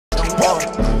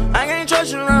I can't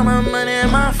trust you around my money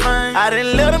and my fame. I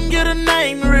didn't let them get a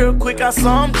name real quick, I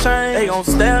saw them change. They gon'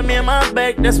 stab me in my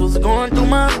back, that's what's going through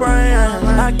my brain.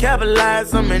 I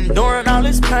capitalize, I'm enduring all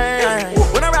this pain.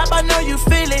 When I rap, I know you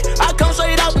feel it. I come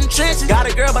straight out them trenches.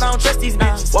 Got a girl, but I don't trust these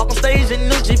bitches. Walk on stage in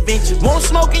new G-Benches. Won't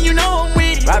smoke and you know I'm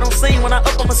with it. Right on scene when I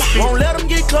up on my speed. Won't let them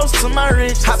get close to my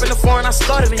rich. Hop in the foreign, I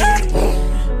started in it.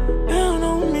 Down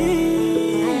on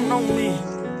me, down on me.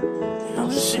 All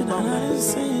the shit that I done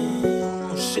seen.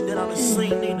 Shit that I done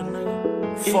seen,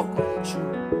 nigga. Fuck with you.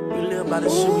 We live by the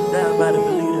shit, we die by the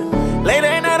believe it. Late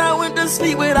at night I went to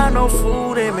sleep without no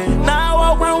food in me. Now I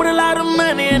walk around with a lot of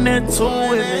money and that too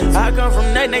in me. I come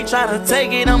from that, they try to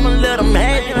take it, I'ma let them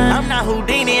have it. I'm not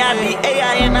Houdini, I be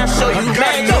AI and I show you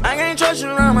magic. I can't trust you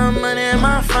around my money and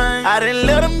my fame. I didn't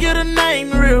let them get a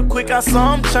name real quick, I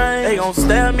saw them change. They gon'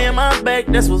 stab me in my back,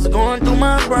 that's what's going through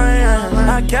my brain.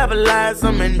 I capitalize,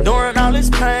 I'm enduring all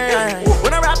this pain.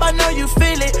 When I rap, I know you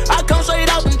feel it. I come straight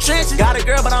out them trenches. Got a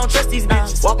girl, but I don't trust these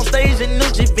bitches. Walk on stage in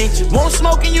new G-Benches. Won't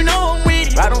smoke and you know I'm with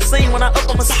it. Right on scene when I up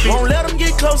on my speed. Won't let them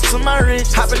get close to my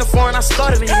rich. Hop in the foreign, I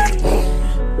started in it.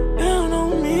 Down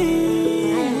on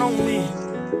me, down on me.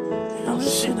 All the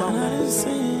shit that I done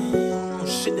seen.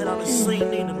 Shit that I done seen,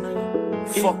 nigga.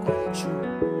 Fuck with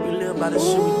you. We live by the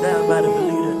shit, we die by the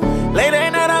believe it. Late at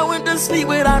night I went to sleep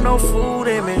without no food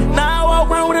in me. Now I walk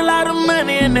around with a lot of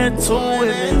money and that too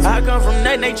in me. I come from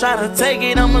that, they try to take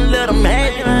it, I'ma let them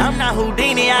have it. I'm not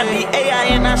Houdini, I be AI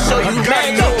and I show you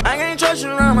magic. I can't trust you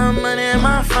around my money and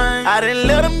my fame. I didn't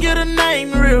let them get a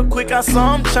name real quick, I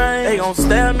saw them change. They gon'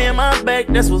 stab me in my back,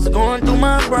 that's what's going through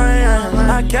my brain.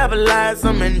 I capitalize,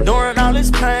 I'm enduring all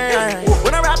this pain.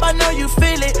 When I rap, I know you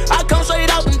feel it. I come straight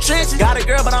out them trenches. Got a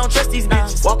girl, but I don't trust these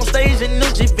bitches. Walk on stage in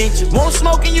new G-Benches. Won't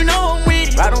smoke and you know I'm with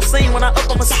it. Right on scene when I up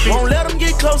on my speed. Won't let them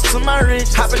get close to my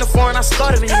rich. Hop in the foreign, I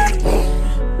started in it.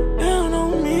 Down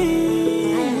on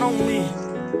me, down on me.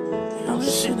 All the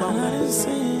shit that I done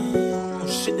seen.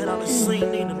 Shit that I done seen,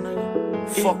 nigga.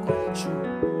 Fuck with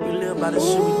you. We live by the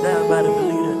shit, we die by the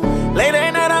believe it. Late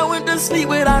at night I went to sleep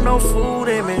without no food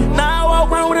in me. Now I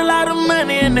walk around with a lot of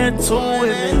money and that too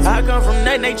in me. I come from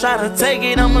that, they try to take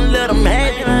it, I'ma let them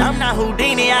have it. I'm not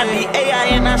Houdini, I be AI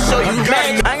and I show you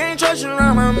magic. I can't trust you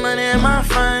around my money and my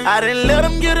fame. I didn't let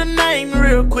them get a name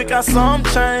real quick, I saw them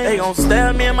change. They gon'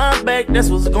 stab me in my back, that's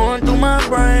what's going through my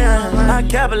brain. I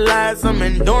capitalize, I'm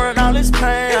enduring all this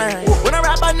pain. When I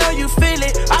rap, I know you feel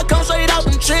it. I come straight out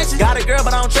them trenches. Got a girl,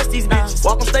 but I don't trust these bitches.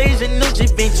 Walk on stage in new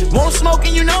G-Benches. Won't smoke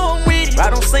and you know I'm with it.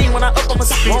 Right on scene when I up on my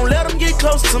speed. Won't let them get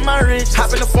close to my rich.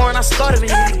 Hop in the foreign, I started in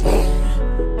it.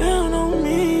 Down on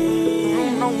me,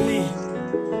 down on me.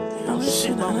 All the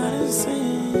shit that I done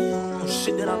seen.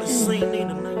 Shit that I done seen,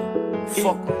 nigga.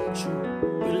 Fuck with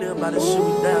you. We live by the shit,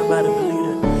 we die by the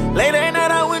believe it. Late at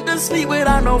night I went to sleep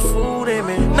without no food in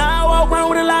me. Now I walk around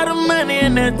with a lot of money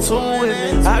and that too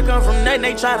in me. I come from that,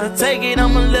 they try to take it,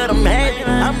 I'ma let them have it.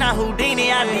 I'm not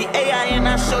Houdini, I be AI and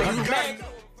I show you magic.